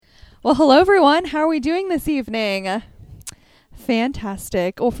Well, hello, everyone. How are we doing this evening?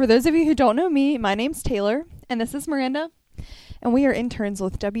 Fantastic. Well, for those of you who don't know me, my name's Taylor, and this is Miranda, and we are interns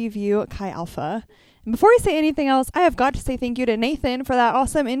with WVU Chi Alpha. And before I say anything else, I have got to say thank you to Nathan for that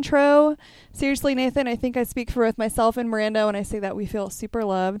awesome intro. Seriously, Nathan, I think I speak for both myself and Miranda when I say that we feel super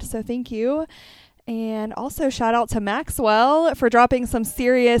loved, so thank you. And also shout out to Maxwell for dropping some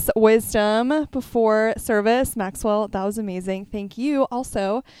serious wisdom before service. Maxwell, that was amazing. Thank you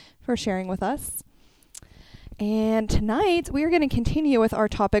also for sharing with us. And tonight we are going to continue with our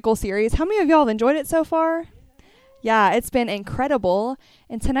topical series. How many of y'all have enjoyed it so far? Yeah, it's been incredible.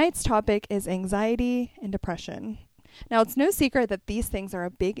 And tonight's topic is anxiety and depression. Now, it's no secret that these things are a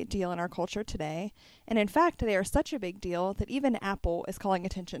big deal in our culture today. And in fact, they are such a big deal that even Apple is calling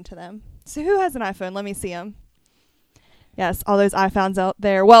attention to them. So who has an iPhone? Let me see them. Yes, all those iPhones out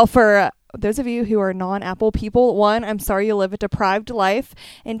there. Well, for those of you who are non-Apple people, one, I'm sorry you live a deprived life.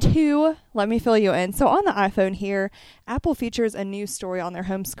 And two, let me fill you in. So on the iPhone here, Apple features a news story on their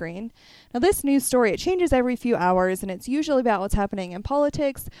home screen. Now this news story, it changes every few hours, and it's usually about what's happening in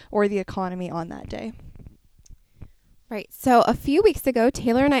politics or the economy on that day. Right. So a few weeks ago,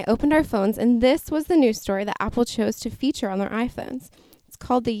 Taylor and I opened our phones, and this was the news story that Apple chose to feature on their iPhones. It's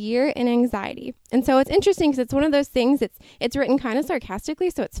called The Year in Anxiety. And so it's interesting because it's one of those things, it's written kind of sarcastically,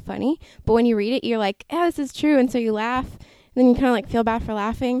 so it's funny. But when you read it, you're like, oh, this is true. And so you laugh, and then you kind of like feel bad for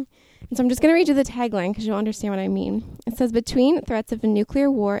laughing. And so I'm just going to read you the tagline because you'll understand what I mean. It says, between threats of a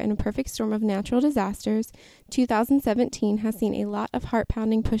nuclear war and a perfect storm of natural disasters, 2017 has seen a lot of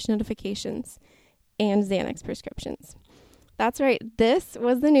heart-pounding push notifications and Xanax prescriptions. That's right. This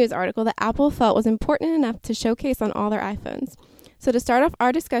was the news article that Apple felt was important enough to showcase on all their iPhones. So to start off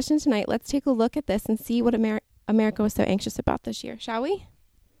our discussion tonight, let's take a look at this and see what America was so anxious about this year, shall we?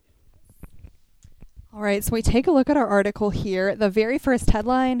 All right, so we take a look at our article here. The very first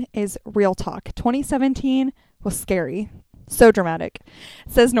headline is Real Talk. 2017 was scary. So dramatic.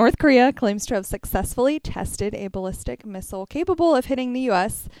 It says North Korea claims to have successfully tested a ballistic missile capable of hitting the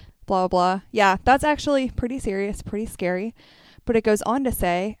U.S., blah, blah. Yeah, that's actually pretty serious, pretty scary. But it goes on to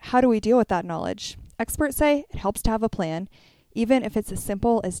say, how do we deal with that knowledge? Experts say it helps to have a plan, even if it's as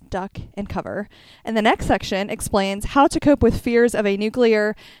simple as duck and cover. And the next section explains how to cope with fears of a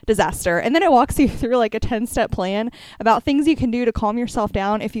nuclear disaster. And then it walks you through like a 10-step plan about things you can do to calm yourself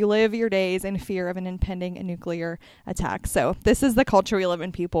down if you live your days in fear of an impending nuclear attack. So this is the culture we live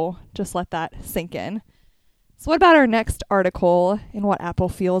in, people. Just let that sink in. So what about our next article and what Apple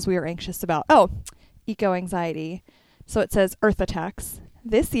feels we are anxious about? Oh, eco-anxiety. So it says Earth attacks.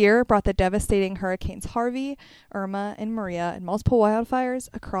 This year brought the devastating hurricanes Harvey, Irma, and Maria and multiple wildfires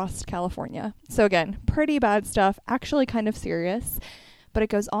across California. So again, pretty bad stuff, actually kind of serious. But it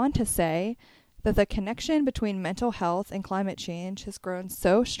goes on to say that the connection between mental health and climate change has grown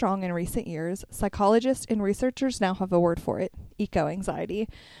so strong in recent years, psychologists and researchers now have a word for it, eco-anxiety.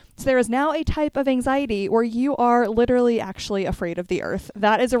 So there is now a type of anxiety where you are literally actually afraid of the earth.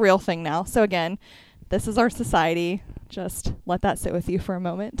 That is a real thing now. So again, this is our society. Just let that sit with you for a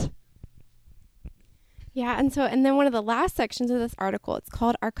moment. Yeah, and then one of the last sections of this article, it's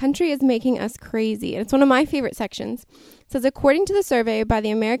called Our Country is Making Us Crazy. And it's one of my favorite sections. It says, according to the survey by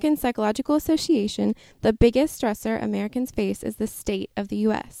the American Psychological Association, the biggest stressor Americans face is the state of the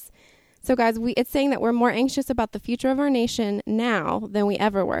U.S. So guys, it's saying that we're more anxious about the future of our nation now than we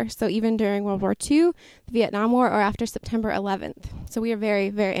ever were. So even during World War II, the Vietnam War, or after September 11th. So we are very,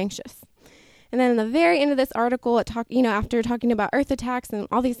 very anxious. And then in the very end of this article, after talking about Earth attacks and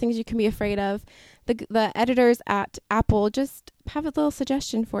all these things you can be afraid of, the editors at Apple just have a little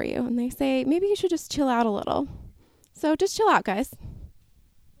suggestion for you. And they say, maybe you should just chill out a little. So just chill out, guys.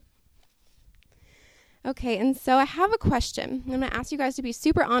 Okay, and so I have a question. I'm going to ask you guys to be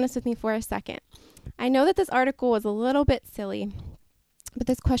super honest with me for a second. I know that this article was a little bit silly, but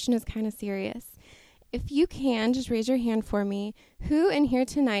this question is kind of serious. If you can, just raise your hand for me. Who in here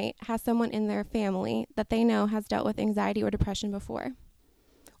tonight has someone in their family that they know has dealt with anxiety or depression before?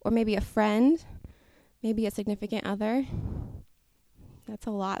 Or maybe a friend, maybe a significant other. That's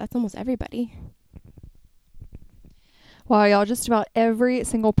a lot. That's almost everybody. Wow, y'all, just about every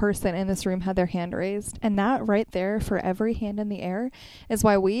single person in this room had their hand raised. And that right there, for every hand in the air, is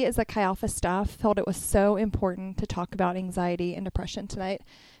why we as the Chi Alpha staff felt it was so important to talk about anxiety and depression tonight.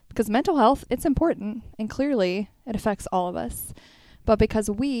 Because mental health, it's important, and clearly it affects all of us. But because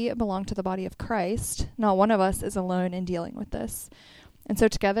we belong to the body of Christ, not one of us is alone in dealing with this. And so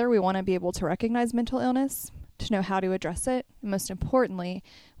together we want to be able to recognize mental illness, to know how to address it, and most importantly,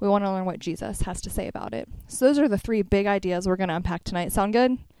 we want to learn what Jesus has to say about it. So those are the three big ideas we're going to unpack tonight. Sound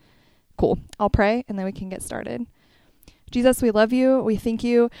good? Cool. I'll pray, and then we can get started. Jesus, we love you. We thank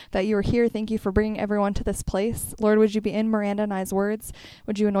you that you are here. Thank you for bringing everyone to this place. Lord, would you be in Miranda and I's words?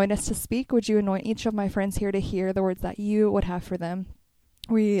 Would you anoint us to speak? Would you anoint each of my friends here to hear the words that you would have for them?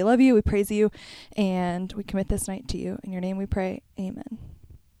 We love you. We praise you. And we commit this night to you. In your name we pray. Amen.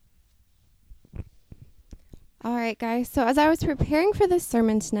 All right, guys. So as I was preparing for this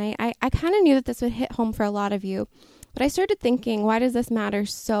sermon tonight, I kind of knew that this would hit home for a lot of you. But I started thinking, why does this matter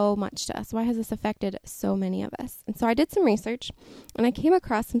so much to us? Why has this affected so many of us? And so I did some research, and I came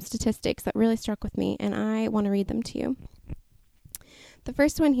across some statistics that really struck with me, and I want to read them to you. The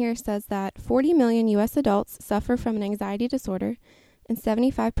first one here says that 40 million U.S. adults suffer from an anxiety disorder, and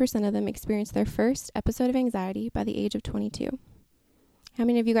 75% of them experience their first episode of anxiety by the age of 22. How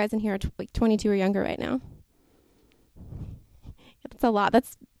many of you guys in here are 22 or younger right now? That's a lot.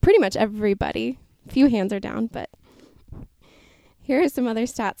 That's pretty much everybody. A few hands are down, but here are some other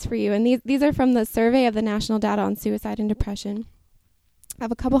stats for you. And these are from the survey of the National Data on Suicide and Depression.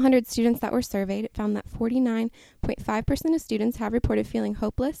 Of a couple hundred students that were surveyed, it found that 49.5% of students have reported feeling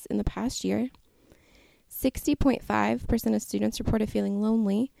hopeless in the past year. 60.5% of students reported feeling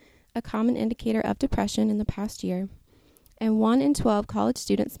lonely, a common indicator of depression in the past year. And 1 in 12 college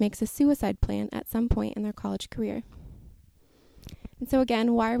students makes a suicide plan at some point in their college career. And so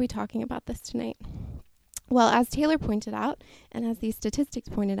again, why are we talking about this tonight? Well, as Taylor pointed out, and as these statistics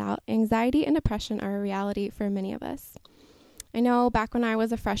pointed out, anxiety and depression are a reality for many of us. I know back when I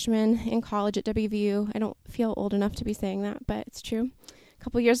was a freshman in college at WVU, I don't feel old enough to be saying that, but it's true. A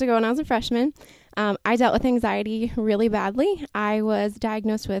couple years ago when I was a freshman, I dealt with anxiety really badly. I was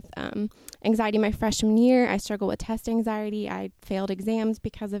diagnosed with anxiety my freshman year. I struggled with test anxiety. I failed exams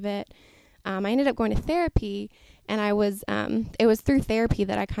because of it. I ended up going to therapy, and it was through therapy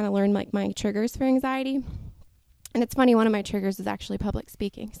that I kind of learned like my triggers for anxiety. And it's funny, one of my triggers is actually public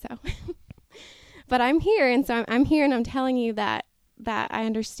speaking. So, but I'm here, and so I'm here, and I'm telling you that I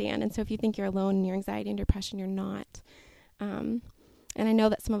understand. And so if you think you're alone in your anxiety and depression, you're not. And I know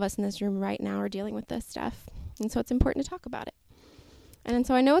that some of us in this room right now are dealing with this stuff, and so it's important to talk about it. And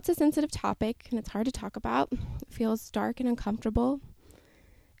so I know it's a sensitive topic, and it's hard to talk about. It feels dark and uncomfortable.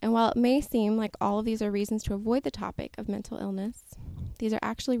 And while it may seem like all of these are reasons to avoid the topic of mental illness, these are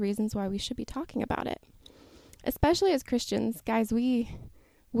actually reasons why we should be talking about it. Especially as Christians, guys, we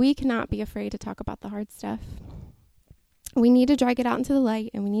cannot be afraid to talk about the hard stuff. We need to drag it out into the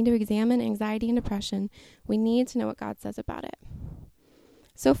light, and we need to examine anxiety and depression. We need to know what God says about it.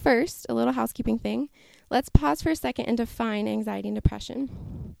 So first, a little housekeeping thing. Let's pause for a second and define anxiety and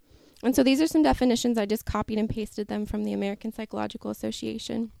depression. And so these are some definitions. I just copied and pasted them from the American Psychological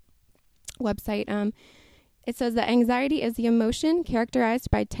Association website. It says that anxiety is the emotion characterized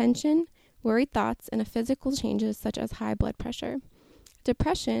by tension, worried thoughts, and physical changes such as high blood pressure.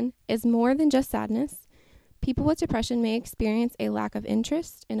 Depression is more than just sadness. People with depression may experience a lack of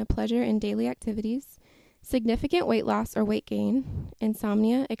interest and a pleasure in daily activities, significant weight loss or weight gain,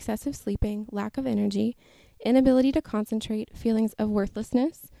 insomnia, excessive sleeping, lack of energy, inability to concentrate, feelings of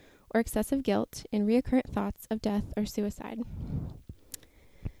worthlessness, or excessive guilt, and recurrent thoughts of death or suicide.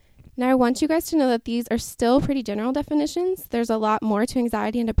 Now, I want you guys to know that these are still pretty general definitions. There's a lot more to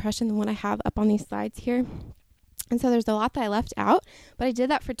anxiety and depression than what I have up on these slides here. And so there's a lot that I left out, but I did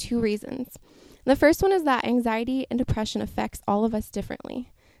that for 2 reasons. The first one is that anxiety and depression affects all of us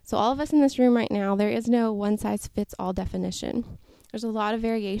differently. So all of us in this room right now, there is no one-size-fits-all definition. There's a lot of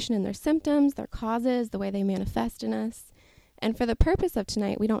variation in their symptoms, their causes, the way they manifest in us. And for the purpose of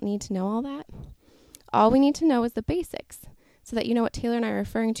tonight, we don't need to know all that. All we need to know is the basics, so that you know what Taylor and I are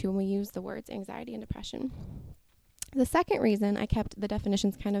referring to when we use the words anxiety and depression. The second reason I kept the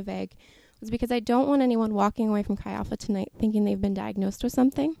definitions kind of vague was because I don't want anyone walking away from Chi Alpha tonight thinking they've been diagnosed with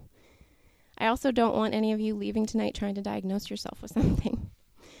something. I also don't want any of you leaving tonight trying to diagnose yourself with something.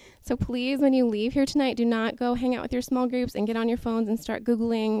 So please, when you leave here tonight, do not go hang out with your small groups and get on your phones and start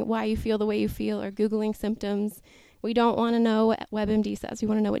Googling why you feel the way you feel or Googling symptoms. We don't want to know what WebMD says. We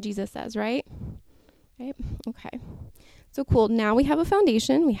want to know what Jesus says, right? Right? Okay. So cool. Now we have a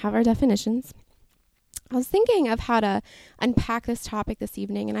foundation. We have our definitions. I was thinking of how to unpack this topic this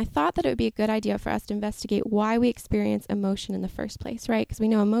evening, and I thought that it would be a good idea for us to investigate why we experience emotion in the first place, right? Because we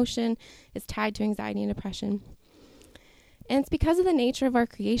know emotion is tied to anxiety and depression. And it's because of the nature of our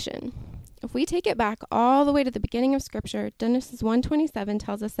creation. If we take it back all the way to the beginning of Scripture, Genesis 1:27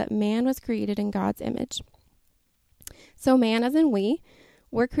 tells us that man was created in God's image. So man, as in we,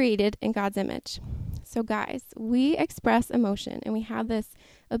 were created in God's image. So guys, we express emotion, and we have this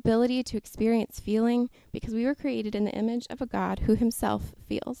ability to experience feeling because we were created in the image of a God who himself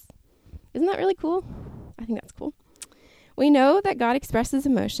feels. Isn't that really cool? I think that's cool. We know that God expresses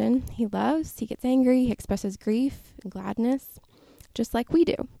emotion. He loves, he gets angry, he expresses grief and gladness, just like we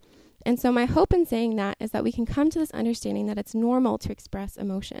do. And so my hope in saying that is that we can come to this understanding that it's normal to express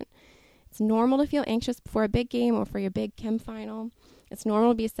emotion. It's normal to feel anxious before a big game or for your big chem final. It's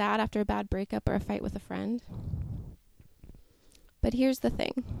normal to be sad after a bad breakup or a fight with a friend. But here's the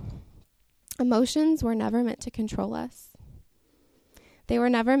thing. Emotions were never meant to control us. They were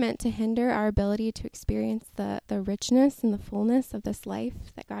never meant to hinder our ability to experience the richness and the fullness of this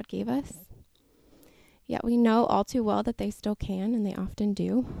life that God gave us. Yet we know all too well that they still can, and they often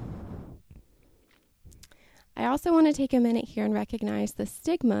do. I also want to take a minute here and recognize the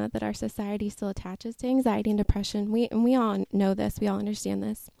stigma that our society still attaches to anxiety and depression. We all know this. We all understand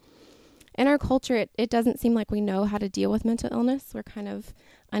this. In our culture, it doesn't seem like we know how to deal with mental illness. We're kind of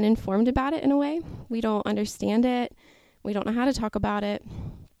uninformed about it in a way. We don't understand it. We don't know how to talk about it.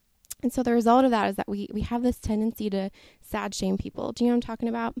 And so the result of that is that we have this tendency to sad shame people. Do you know what I'm talking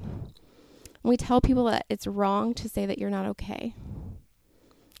about? We tell people that it's wrong to say that you're not okay.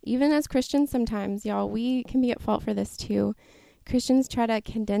 Even as Christians sometimes, y'all, we can be at fault for this too. Christians try to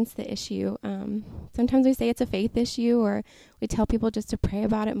condense the issue. Sometimes we say it's a faith issue, or we tell people just to pray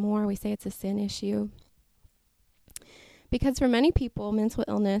about it more. We say it's a sin issue. Because for many people, mental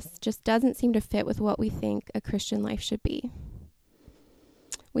illness just doesn't seem to fit with what we think a Christian life should be.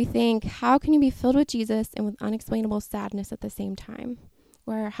 We think, how can you be filled with Jesus and with unexplainable sadness at the same time?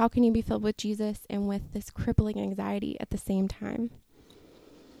 Or how can you be filled with Jesus and with this crippling anxiety at the same time?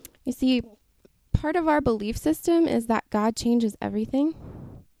 You see, part of our belief system is that God changes everything,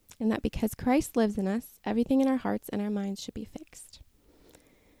 and that because Christ lives in us, everything in our hearts and our minds should be fixed.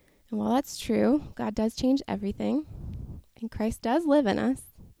 And while that's true, God does change everything, and Christ does live in us,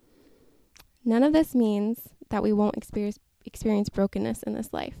 none of this means that we won't experience brokenness in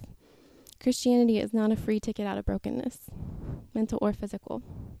this life. Christianity is not a free ticket out of brokenness, mental or physical.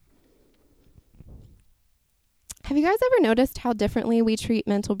 Have you guys ever noticed how differently we treat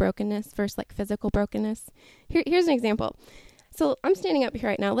mental brokenness versus like physical brokenness? Here's an example. So I'm standing up here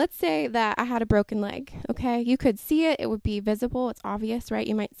right now. Let's say that I had a broken leg, okay? You could see it. It would be visible. It's obvious, right?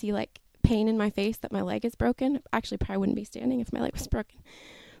 You might see like pain in my face that my leg is broken. Actually, probably wouldn't be standing if my leg was broken.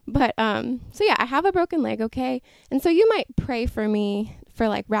 But, so yeah, I have a broken leg, okay? And so you might pray for me for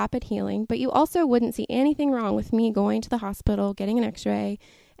like rapid healing, but you also wouldn't see anything wrong with me going to the hospital, getting an x-ray,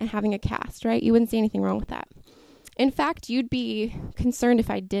 and having a cast, right? You wouldn't see anything wrong with that. In fact, you'd be concerned if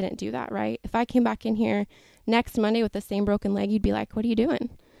I didn't do that, right? If I came back in here next Monday with the same broken leg, you'd be like, what are you doing?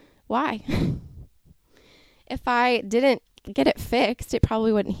 Why? If I didn't get it fixed, it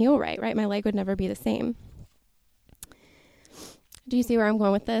probably wouldn't heal right? My leg would never be the same. Do you see where I'm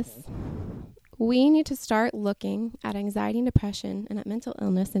going with this? We need to start looking at anxiety and depression and at mental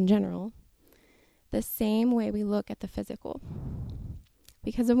illness in general the same way we look at the physical.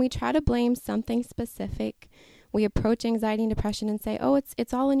 Because when we try to blame something specific, we approach anxiety and depression and say, oh,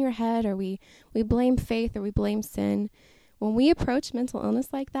 it's all in your head, or we blame faith, or we blame sin. When we approach mental illness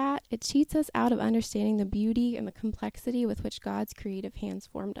like that, it cheats us out of understanding the beauty and the complexity with which God's creative hands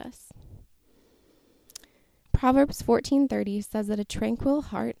formed us. Proverbs 14:30 says that a tranquil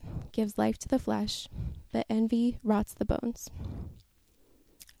heart gives life to the flesh, but envy rots the bones.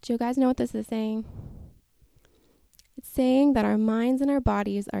 Do you guys know what this is saying? It's saying that our minds and our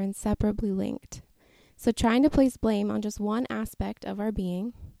bodies are inseparably linked. So trying to place blame on just one aspect of our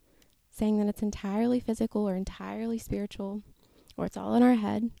being, saying that it's entirely physical or entirely spiritual, or it's all in our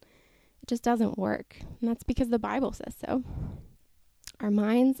head, it just doesn't work. And that's because the Bible says so. Our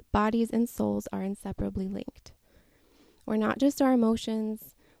minds, bodies, and souls are inseparably linked. We're not just our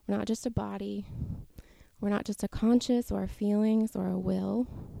emotions. We're not just a body. We're not just a conscience or feelings or a will.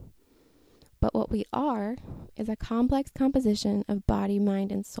 But what we are is a complex composition of body,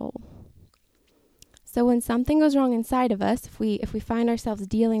 mind, and soul. So when something goes wrong inside of us, if we find ourselves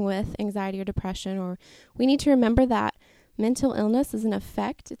dealing with anxiety or depression, or we need to remember that mental illness is an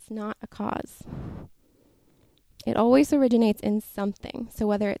effect, it's not a cause. It always originates in something. So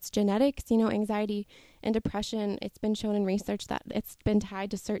whether it's genetics, anxiety and depression, it's been shown in research that it's been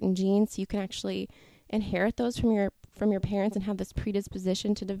tied to certain genes. So you can actually inherit those from your parents and have this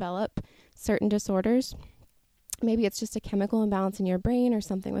predisposition to develop certain disorders. Maybe it's just a chemical imbalance in your brain or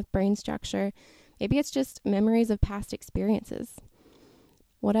something with brain structure. Maybe it's just memories of past experiences.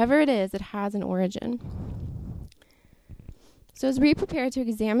 Whatever it is, it has an origin. So as we prepare to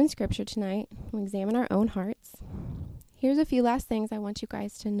examine Scripture tonight, and examine our own hearts, here's a few last things I want you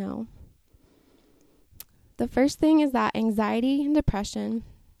guys to know. The first thing is that anxiety and depression,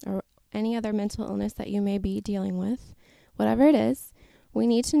 or any other mental illness that you may be dealing with, whatever it is, We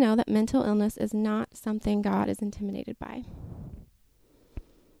need to know that mental illness is not something God is intimidated by.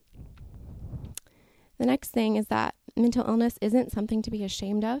 The next thing is that mental illness isn't something to be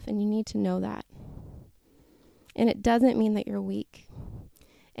ashamed of, and you need to know that. And it doesn't mean that you're weak.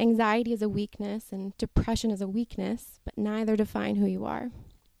 Anxiety is a weakness, and depression is a weakness, but neither define who you are.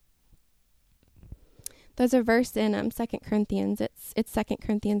 There's a verse in 2 Corinthians. It's 2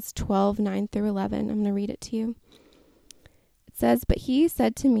 Corinthians 12, 9 through 11. I'm going to read it to you. It says, "But he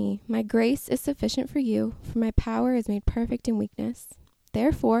said to me, 'My grace is sufficient for you, for my power is made perfect in weakness.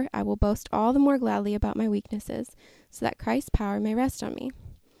 Therefore, I will boast all the more gladly about my weaknesses, so that Christ's power may rest on me.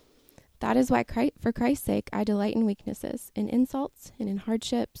 That is why, for Christ's sake, I delight in weaknesses, in insults, and in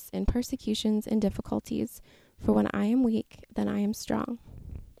hardships, in persecutions, and difficulties. For when I am weak, then I am strong.'"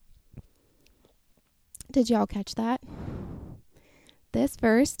 Did y'all catch that? This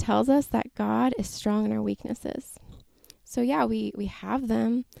verse tells us that God is strong in our weaknesses. So yeah, we have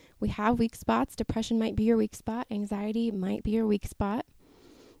them. We have weak spots. Depression might be your weak spot. Anxiety might be your weak spot.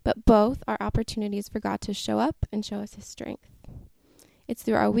 But both are opportunities for God to show up and show us his strength. It's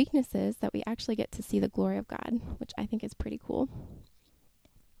through our weaknesses that we actually get to see the glory of God, which I think is pretty cool.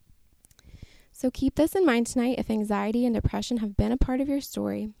 So keep this in mind tonight. If anxiety and depression have been a part of your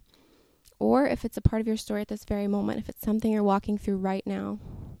story, or if it's a part of your story at this very moment, if it's something you're walking through right now.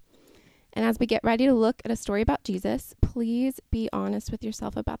 And as we get ready to look at a story about Jesus, please be honest with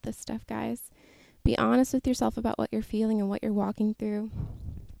yourself about this stuff, guys. Be honest with yourself about what you're feeling and what you're walking through.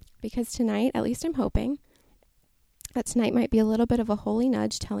 Because tonight, at least I'm hoping, that tonight might be a little bit of a holy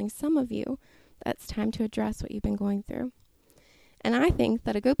nudge telling some of you that it's time to address what you've been going through. And I think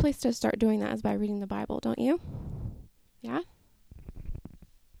that a good place to start doing that is by reading the Bible, don't you? Yeah?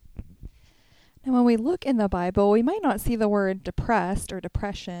 Now, when we look in the Bible, we might not see the word depressed or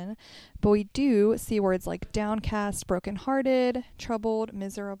depression, but we do see words like downcast, brokenhearted, troubled,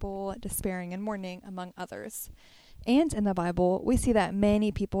 miserable, despairing, and mourning, among others. And in the Bible, we see that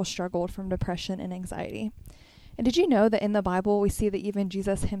many people struggled from depression and anxiety. And did you know that in the Bible, we see that even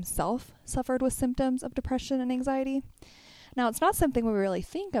Jesus himself suffered with symptoms of depression and anxiety? Now, it's not something we really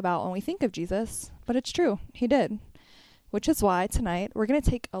think about when we think of Jesus, but it's true. He did. Which is why tonight we're going to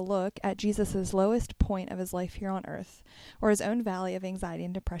take a look at Jesus' lowest point of his life here on earth, or his own valley of anxiety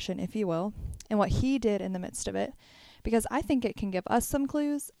and depression, if you will, and what he did in the midst of it, because I think it can give us some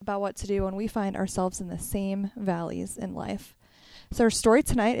clues about what to do when we find ourselves in the same valleys in life. So our story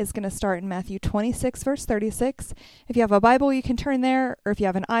tonight is going to start in Matthew 26, verse 36. If you have a Bible, you can turn there, or if you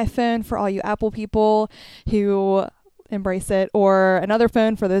have an iPhone for all you Apple people who embrace it, or another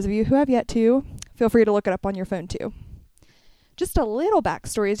phone for those of you who have yet to, feel free to look it up on your phone too. Just a little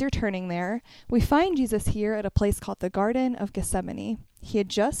backstory as you're turning there. We find Jesus here at a place called the Garden of Gethsemane. He had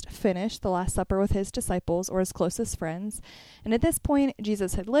just finished the Last Supper with his disciples, or his closest friends. And at this point,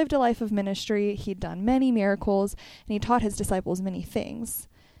 Jesus had lived a life of ministry. He'd done many miracles, and he taught his disciples many things.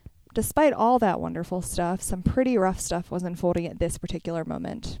 Despite all that wonderful stuff, some pretty rough stuff was unfolding at this particular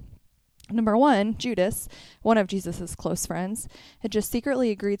moment. Number one, Judas, one of Jesus' close friends, had just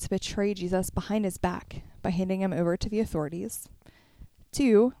secretly agreed to betray Jesus behind his back by handing him over to the authorities.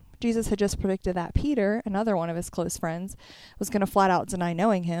 2, Jesus had just predicted that Peter, another one of his close friends, was going to flat out deny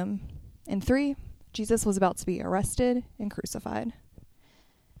knowing him. And 3, Jesus was about to be arrested and crucified.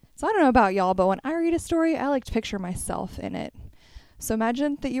 So I don't know about y'all, but when I read a story, I like to picture myself in it. So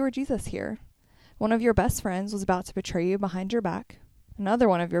imagine that you were Jesus here. One of your best friends was about to betray you behind your back. Another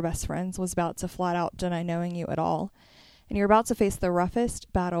one of your best friends was about to flat out deny knowing you at all. And you're about to face the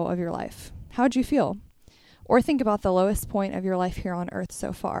roughest battle of your life. How'd you feel? Or think about the lowest point of your life here on earth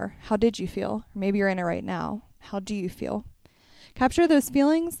so far. How did you feel? Or maybe you're in it right now. How do you feel? Capture those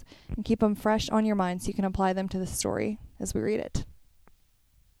feelings and keep them fresh on your mind so you can apply them to the story as we read it.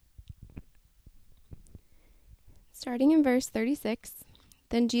 Starting in verse 36,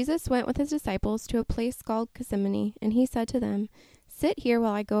 "Then Jesus went with his disciples to a place called Gethsemane, and he said to them, 'Sit here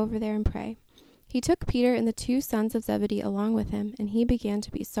while I go over there and pray.' He took Peter and the 2 sons of Zebedee along with him, and he began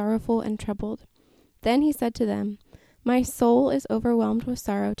to be sorrowful and troubled. Then he said to them, 'My soul is overwhelmed with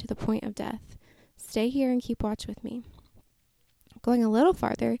sorrow to the point of death. Stay here and keep watch with me.' Going a little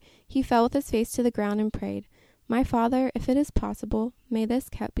farther, he fell with his face to the ground and prayed, 'My Father, if it is possible, may this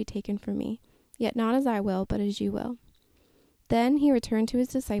cup be taken from me. Yet not as I will, but as you will.' Then he returned to his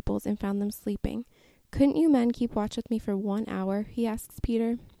disciples and found them sleeping. 'Couldn't you men keep watch with me for 1 hour?' he asks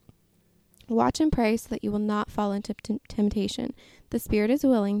Peter. 'Watch and pray so that you will not fall into temptation. The spirit is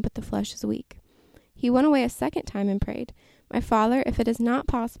willing, but the flesh is weak.' He went away a second time and prayed, 'My Father, if it is not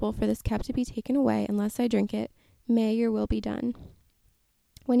possible for this cup to be taken away unless I drink it, may your will be done.'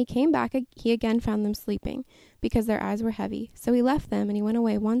 When he came back, he again found them sleeping, because their eyes were heavy. So he left them, and he went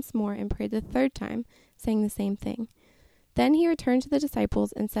away once more and prayed the third time, saying the same thing. Then he returned to the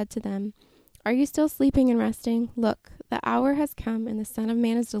disciples and said to them, "Are you still sleeping and resting? Look, the hour has come, and the Son of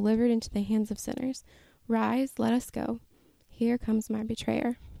Man is delivered into the hands of sinners. Rise, let us go. Here comes my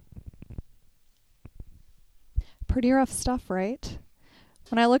betrayer." Pretty rough stuff, right?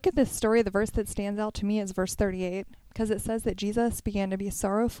 When I look at this story, the verse that stands out to me is verse 38, because it says that Jesus began to be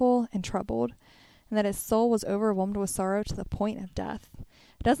sorrowful and troubled, and that his soul was overwhelmed with sorrow to the point of death.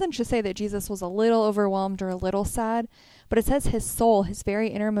 It doesn't just say that Jesus was a little overwhelmed or a little sad, but it says his soul, his very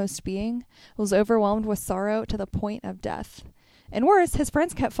innermost being, was overwhelmed with sorrow to the point of death. And worse, his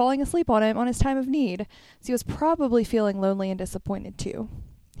friends kept falling asleep on him on his time of need, so he was probably feeling lonely and disappointed too.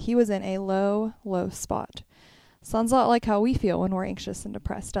 He was in a low, low spot. Sounds a lot like how we feel when we're anxious and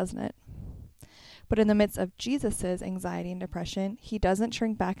depressed, doesn't it? But in the midst of Jesus's anxiety and depression, he doesn't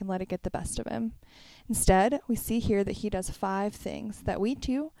shrink back and let it get the best of him. Instead, we see here that he does 5 things that we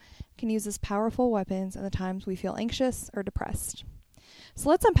too can use as powerful weapons in the times we feel anxious or depressed. So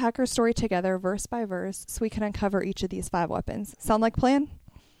let's unpack our story together verse by verse so we can uncover each of these 5 weapons. Sound like a plan?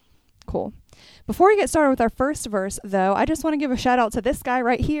 Cool. Before we get started with our first verse, though, I just want to give a shout out to this guy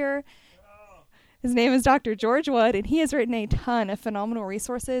right here. His name is Dr. George Wood, and he has written a ton of phenomenal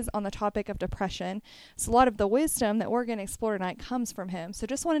resources on the topic of depression. So a lot of the wisdom that we're going to explore tonight comes from him. So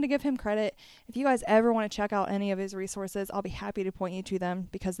just wanted to give him credit. If you guys ever want to check out any of his resources, I'll be happy to point you to them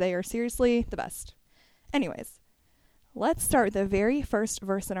because they are seriously the best. Anyways, let's start with the very first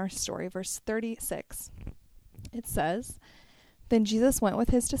verse in our story, verse 36. It says, "Then Jesus went with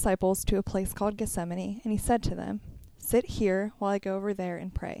his disciples to a place called Gethsemane, and he said to them, 'Sit here while I go over there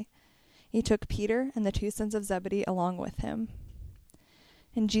and pray.' He took Peter and the 2 sons of Zebedee along with him."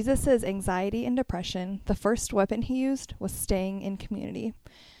 In Jesus' anxiety and depression, the first weapon he used was staying in community.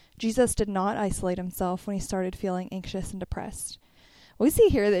 Jesus did not isolate himself when he started feeling anxious and depressed. We see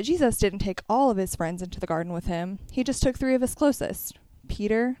here that Jesus didn't take all of his friends into the garden with him. He just took 3 of his closest,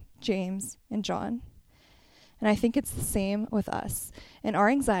 Peter, James, and John. And I think it's the same with us. In our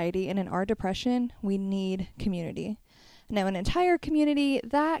anxiety and in our depression, we need community. Now, an entire community,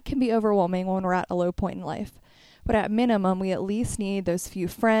 that can be overwhelming when we're at a low point in life. But at minimum, we at least need those few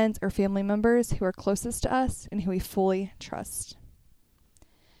friends or family members who are closest to us and who we fully trust.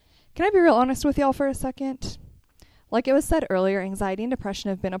 Can I be real honest with y'all for a second? Like it was said earlier, anxiety and depression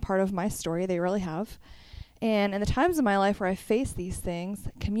have been a part of my story. They really have. And in the times of my life where I face these things,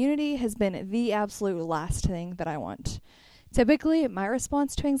 community has been the absolute last thing that I want. Typically, my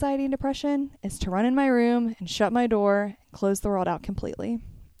response to anxiety and depression is to run in my room and shut my door and close the world out completely.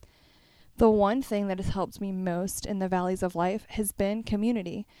 The one thing that has helped me most in the valleys of life has been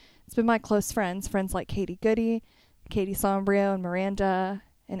community. It's been my close friends like Katie Goody, Katie Sombrio, and Miranda,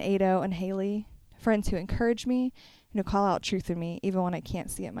 and Ado, and Haley. Friends who encourage me and who call out truth in me even when I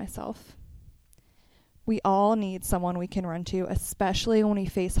can't see it myself. We all need someone we can run to, especially when we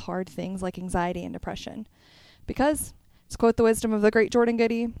face hard things like anxiety and depression. Because, to quote the wisdom of the great Jordan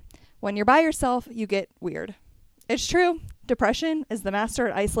Goody, when you're by yourself, you get weird. It's true. Depression is the master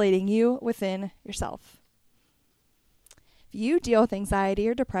at isolating you within yourself. If you deal with anxiety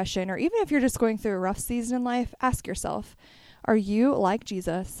or depression, or even if you're just going through a rough season in life, ask yourself, are you, like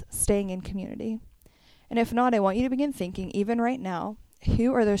Jesus, staying in community? And if not, I want you to begin thinking, even right now,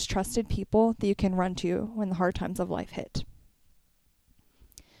 who are those trusted people that you can run to when the hard times of life hit?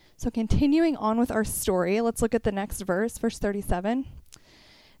 So continuing on with our story, let's look at the next verse, verse 37.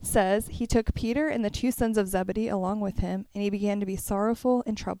 It says, "He took Peter and the 2 sons of Zebedee along with him, and he began to be sorrowful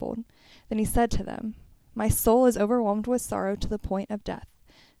and troubled. Then he said to them, 'My soul is overwhelmed with sorrow to the point of death.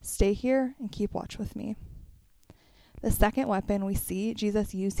 Stay here and keep watch with me.'" The second weapon we see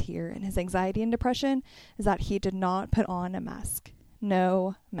Jesus use here in his anxiety and depression is that he did not put on a mask.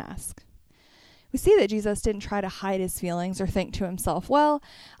 No mask. We see that Jesus didn't try to hide his feelings or think to himself, well,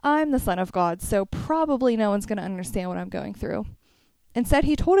 I'm the Son of God, so probably no one's going to understand what I'm going through. Instead,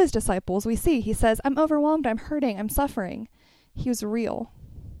 he told his disciples, he says, I'm overwhelmed, I'm hurting, I'm suffering. He was real.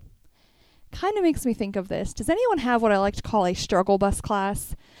 Kind of makes me think of this. Does anyone have what I like to call a struggle bus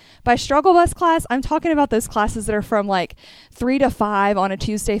class? By struggle bus class, I'm talking about those classes that are from like 3 to 5 on a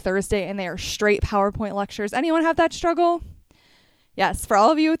Tuesday, Thursday, and they are straight PowerPoint lectures. Anyone have that struggle? Yes, for all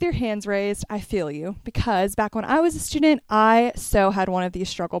of you with your hands raised, I feel you. Because back when I was a student, I so had one of these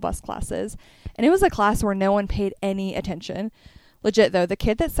struggle bus classes. And it was a class where no one paid any attention. Legit, though, the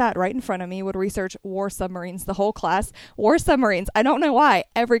kid that sat right in front of me would research war submarines the whole class. War submarines. I don't know why.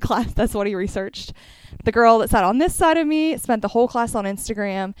 Every class, that's what he researched. The girl that sat on this side of me spent the whole class on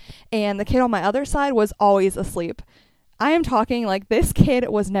Instagram. And the kid on my other side was always asleep. I am talking like this kid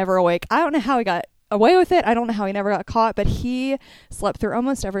was never awake. I don't know how he got away with it. I don't know how he never got caught, but he slept through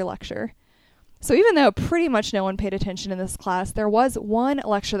almost every lecture. So even though pretty much no one paid attention in this class, there was one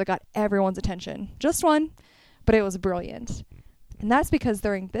lecture that got everyone's attention. Just one, but it was brilliant. And that's because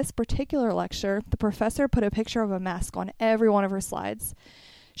during this particular lecture, the professor put a picture of a mask on every one of her slides.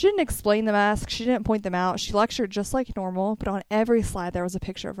 She didn't explain the mask. She didn't point them out. She lectured just like normal, but on every slide there was a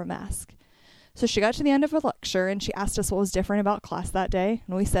picture of a mask. So she got to the end of the lecture and she asked us what was different about class that day.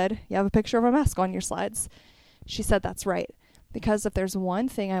 And we said, you have a picture of a mask on your slides. She said, that's right. Because if there's one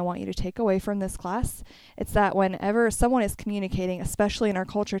thing I want you to take away from this class, it's that whenever someone is communicating, especially in our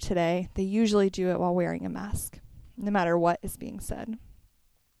culture today, they usually do it while wearing a mask, no matter what is being said.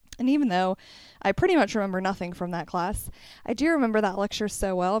 And even though I pretty much remember nothing from that class, I do remember that lecture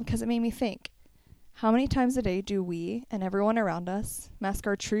so well because it made me think, how many times a day do we and everyone around us mask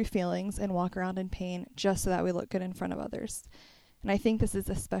our true feelings and walk around in pain just so that we look good in front of others? And I think this is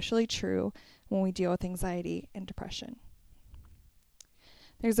especially true when we deal with anxiety and depression.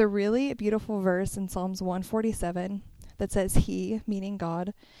 There's a really beautiful verse in Psalms 147 that says, He, meaning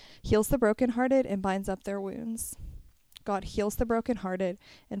God, heals the brokenhearted and binds up their wounds. God heals the brokenhearted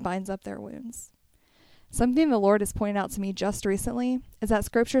and binds up their wounds. Something the Lord has pointed out to me just recently is that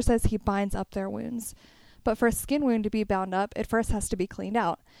Scripture says He binds up their wounds. But for a skin wound to be bound up, it first has to be cleaned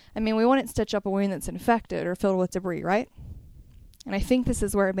out. I mean, we wouldn't stitch up a wound that's infected or filled with debris, right? And I think this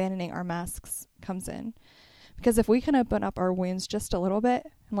is where abandoning our masks comes in. Because if we can open up our wounds just a little bit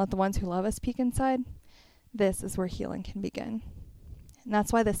and let the ones who love us peek inside, this is where healing can begin. And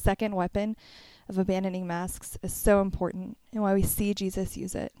that's why the second weapon of abandoning masks is so important and why we see Jesus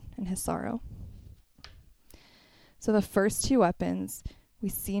use it in His sorrow. So the first two weapons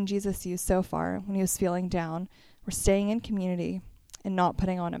we've seen Jesus use so far when He was feeling down were staying in community and not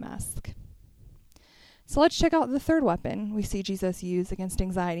putting on a mask. So let's check out the third weapon we see Jesus use against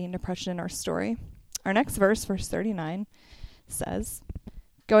anxiety and depression in our story. Our next verse, verse 39, says,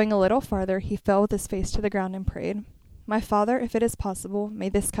 Going a little farther, he fell with his face to the ground and prayed, My Father, if it is possible, may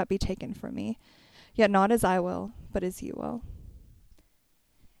this cup be taken from me. Yet not as I will, but as you will.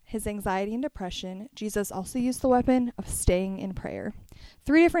 His anxiety and depression, Jesus also used the weapon of staying in prayer.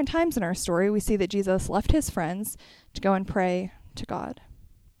 3 different times in our story, we see that Jesus left his friends to go and pray to God.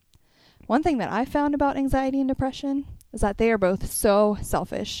 One thing that I found about anxiety and depression is that they are both so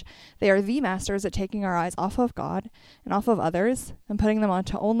selfish. They are the masters at taking our eyes off of God and off of others and putting them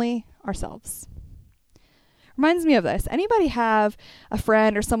onto only ourselves. Reminds me of this. Anybody have a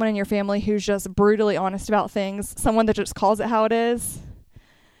friend or someone in your family who's just brutally honest about things? Someone that just calls it how it is?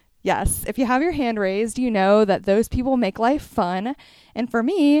 Yes. If you have your hand raised, you know that those people make life fun. And for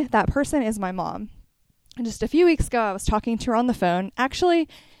me, that person is my mom. And just a few weeks ago, I was talking to her on the phone. Actually,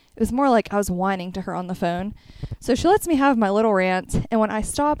 it was more like I was whining to her on the phone. So she lets me have my little rant, and when I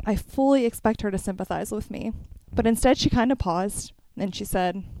stop, I fully expect her to sympathize with me. But instead, she kind of paused, and then she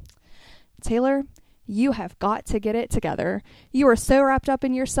said, Taylor, you have got to get it together. You are so wrapped up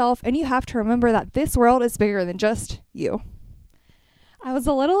in yourself, and you have to remember that this world is bigger than just you. I was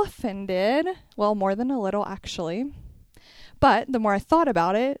a little offended. Well, more than a little, actually. But the more I thought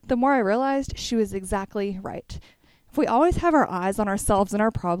about it, the more I realized she was exactly right. If we always have our eyes on ourselves and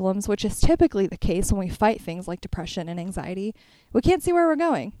our problems, which is typically the case when we fight things like depression and anxiety, we can't see where we're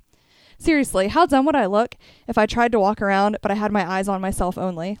going. Seriously, how dumb would I look if I tried to walk around but I had my eyes on myself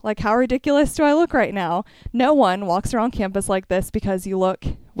only? Like, how ridiculous do I look right now? No one walks around campus like this because you look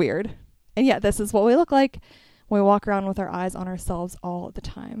weird. And yet this is what we look like when we walk around with our eyes on ourselves all the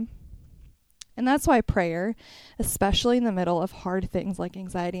time. And that's why prayer, especially in the middle of hard things like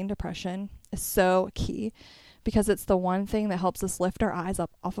anxiety and depression, is so key. Because it's the one thing that helps us lift our eyes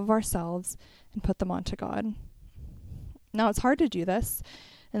up off of ourselves and put them onto God. Now, it's hard to do this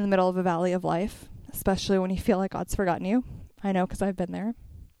in the middle of a valley of life, especially when you feel like God's forgotten you. I know because I've been there.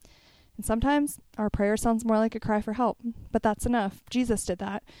 And sometimes our prayer sounds more like a cry for help, but that's enough. Jesus did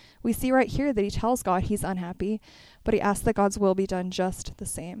that. We see right here that he tells God he's unhappy, but he asks that God's will be done just the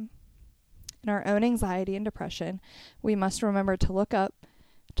same. In our own anxiety and depression, we must remember to look up,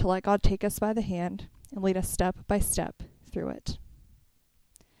 to let God take us by the hand, and lead us step by step through it.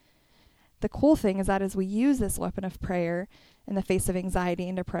 The cool thing is that as we use this weapon of prayer in the face of anxiety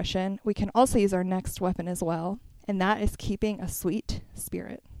and depression, we can also use our next weapon as well, and that is keeping a sweet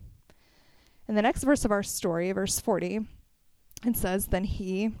spirit. In the next verse of our story, verse 40, it says, Then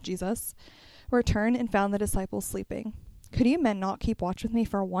he, Jesus, returned and found the disciples sleeping. Could you men not keep watch with me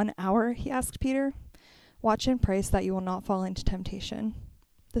for 1 hour? He asked Peter. Watch and pray so that you will not fall into temptation.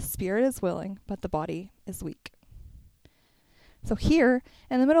 The spirit is willing, but the body is weak. So here,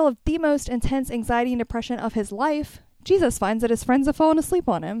 in the middle of the most intense anxiety and depression of his life, Jesus finds that his friends have fallen asleep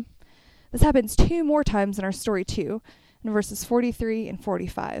on him. This happens 2 more times in our story too, in verses 43 and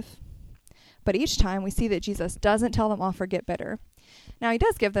 45. But each time we see that Jesus doesn't tell them off or get bitter. Now he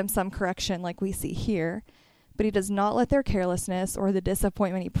does give them some correction like we see here, but he does not let their carelessness or the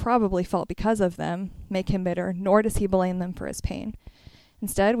disappointment he probably felt because of them make him bitter, nor does he blame them for his pain.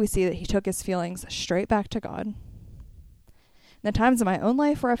 Instead, we see that he took his feelings straight back to God. In the times in my own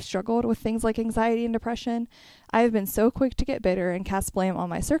life where I've struggled with things like anxiety and depression, I have been so quick to get bitter and cast blame on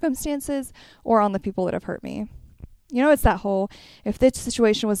my circumstances or on the people that have hurt me. You know, it's that whole, if this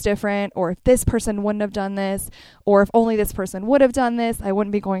situation was different, or if this person wouldn't have done this, or if only this person would have done this, I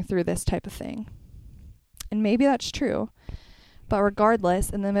wouldn't be going through this type of thing. And maybe that's true. But regardless,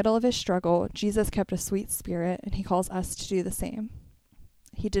 in the middle of his struggle, Jesus kept a sweet spirit, and he calls us to do the same.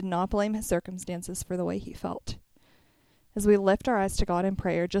 He did not blame his circumstances for the way he felt. As we lift our eyes to God in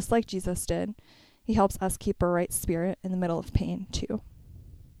prayer, just like Jesus did, he helps us keep a right spirit in the middle of pain too.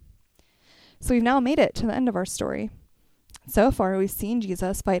 So we've now made it to the end of our story. So far, we've seen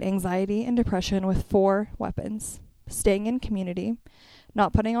Jesus fight anxiety and depression with 4 weapons: staying in community,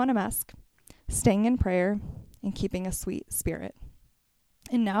 not putting on a mask, staying in prayer, and keeping a sweet spirit.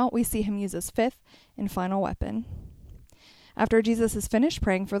 And now we see him use his 5th and final weapon. After Jesus is finished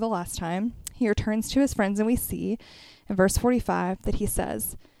praying for the last time, he returns to his friends, and we see in verse 45 that he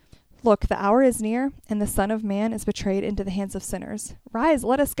says, "Look, the hour is near, and the Son of Man is betrayed into the hands of sinners. Rise,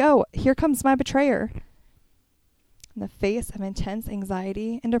 let us go. Here comes my betrayer." In the face of intense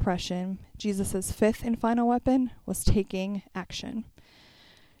anxiety and depression, Jesus' 5th and final weapon was taking action.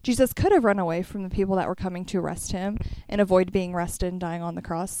 Jesus could have run away from the people that were coming to arrest him and avoid being arrested and dying on the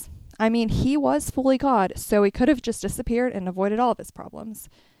cross. I mean, he was fully God, so he could have just disappeared and avoided all of his problems.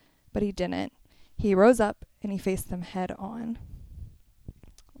 But he didn't. He rose up and he faced them head on.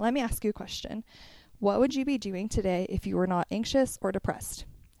 Let me ask you a question. What would you be doing today if you were not anxious or depressed?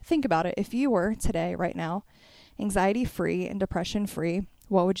 Think about it. If you were today, right now, anxiety-free and depression-free,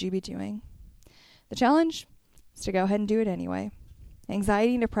 what would you be doing? The challenge is to go ahead and do it anyway.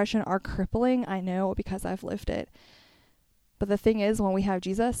 Anxiety and depression are crippling, I know, because I've lived it. But the thing is, when we have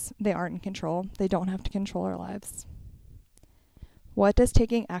Jesus, they aren't in control. They don't have to control our lives. What does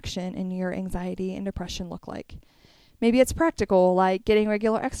taking action in your anxiety and depression look like? Maybe it's practical, like getting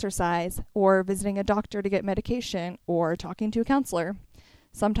regular exercise, or visiting a doctor to get medication, or talking to a counselor.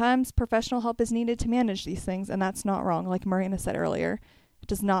 Sometimes professional help is needed to manage these things, and that's not wrong, like Marina said earlier. It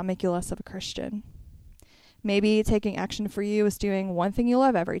does not make you less of a Christian. Maybe taking action for you is doing one thing you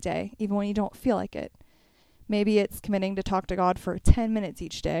love every day, even when you don't feel like it. Maybe it's committing to talk to God for 10 minutes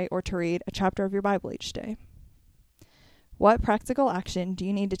each day, or to read a chapter of your Bible each day. What practical action do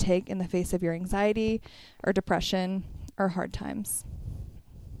you need to take in the face of your anxiety or depression or hard times?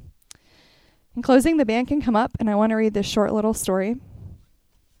 In closing, the band can come up, and I want to read this short little story.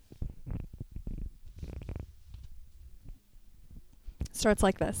 It starts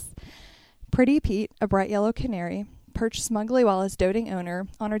like this. Pretty Pete, a bright yellow canary, perched smugly while his doting owner,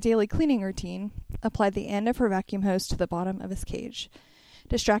 on her daily cleaning routine, applied the end of her vacuum hose to the bottom of his cage.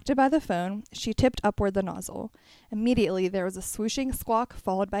 Distracted by the phone, she tipped upward the nozzle. Immediately, there was a swooshing squawk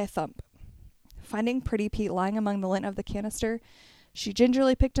followed by a thump. Finding Pretty Pete lying among the lint of the canister, she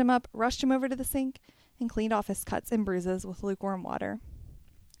gingerly picked him up, rushed him over to the sink, and cleaned off his cuts and bruises with lukewarm water.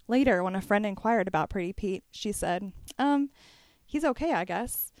 Later, when a friend inquired about Pretty Pete, she said, he's okay, I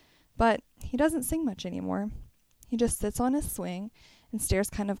guess, but he doesn't sing much anymore. He just sits on his swing and stares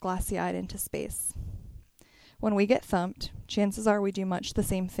kind of glassy-eyed into space. When we get thumped, chances are we do much the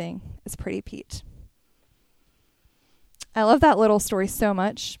same thing as Pretty Pete. I love that little story so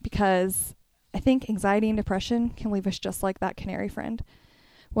much because I think anxiety and depression can leave us just like that canary friend.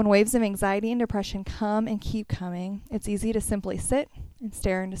 When waves of anxiety and depression come and keep coming, it's easy to simply sit and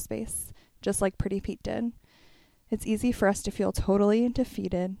stare into space, just like Pretty Pete did. It's easy for us to feel totally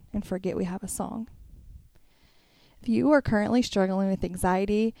defeated and forget we have a song. If you are currently struggling with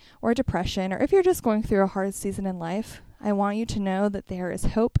anxiety or depression, or if you're just going through a hard season in life, I want you to know that there is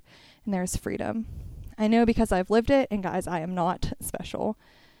hope and there is freedom. I know because I've lived it, and guys, I am not special.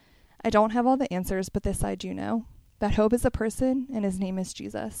 I don't have all the answers, but this I do know. That hope is a person, and his name is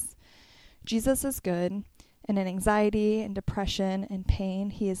Jesus. Jesus is good, and in anxiety and depression and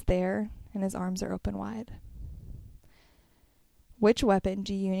pain, he is there, and his arms are open wide. Which weapon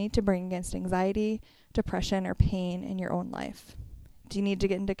do you need to bring against anxiety, depression, or pain in your own life? Do you need to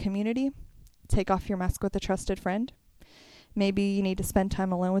get into community? Take off your mask with a trusted friend? Maybe you need to spend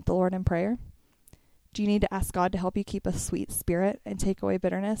time alone with the Lord in prayer? Do you need to ask God to help you keep a sweet spirit and take away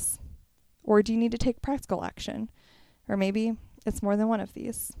bitterness? Or do you need to take practical action? Or maybe it's more than one of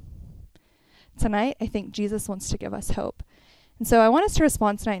these. tonight, I think Jesus wants to give us hope. And so I want us to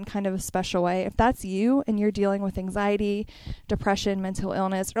respond tonight in kind of a special way. If that's you and you're dealing with anxiety, depression, mental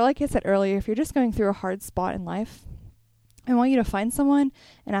illness, or like I said earlier, if you're just going through a hard spot in life, I want you to find someone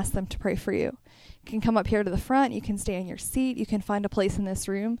and ask them to pray for you. You can come up here to the front. You can stay in your seat. You can find a place in this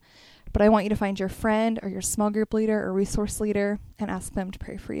room. But I want you to find your friend or your small group leader or resource leader and ask them to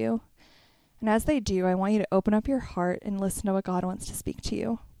pray for you. And as they do, I want you to open up your heart and listen to what God wants to speak to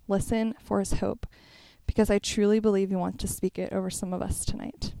you. Listen for his hope, because I truly believe he wants to speak it over some of us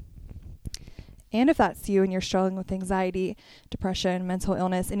tonight. And if that's you and you're struggling with anxiety, depression, mental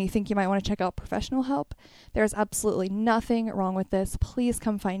illness, and you think you might want to check out professional help, there's absolutely nothing wrong with this. Please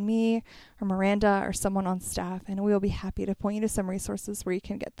come find me or Miranda or someone on staff, and we will be happy to point you to some resources where you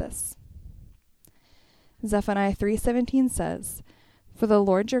can get this. Zephaniah 3:17 says, "For the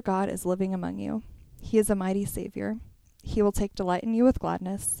Lord your God is living among you. He is a mighty Savior. He will take delight in you with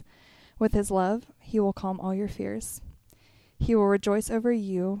gladness. With his love, he will calm all your fears. He will rejoice over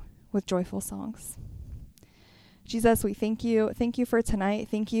you with joyful songs." Jesus, we thank you. Thank you for tonight.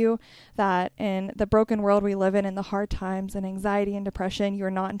 Thank you that in the broken world we live in the hard times and anxiety and depression, you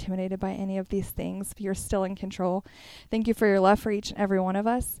are not intimidated by any of these things. You're still in control. Thank you for your love for each and every one of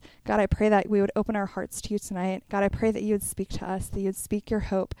us. God, I pray that we would open our hearts to you tonight. God, I pray that you would speak to us, that you would speak your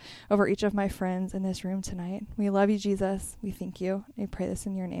hope over each of my friends in this room tonight. We love you, Jesus. We thank you. I pray this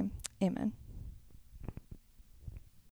in your name. Amen.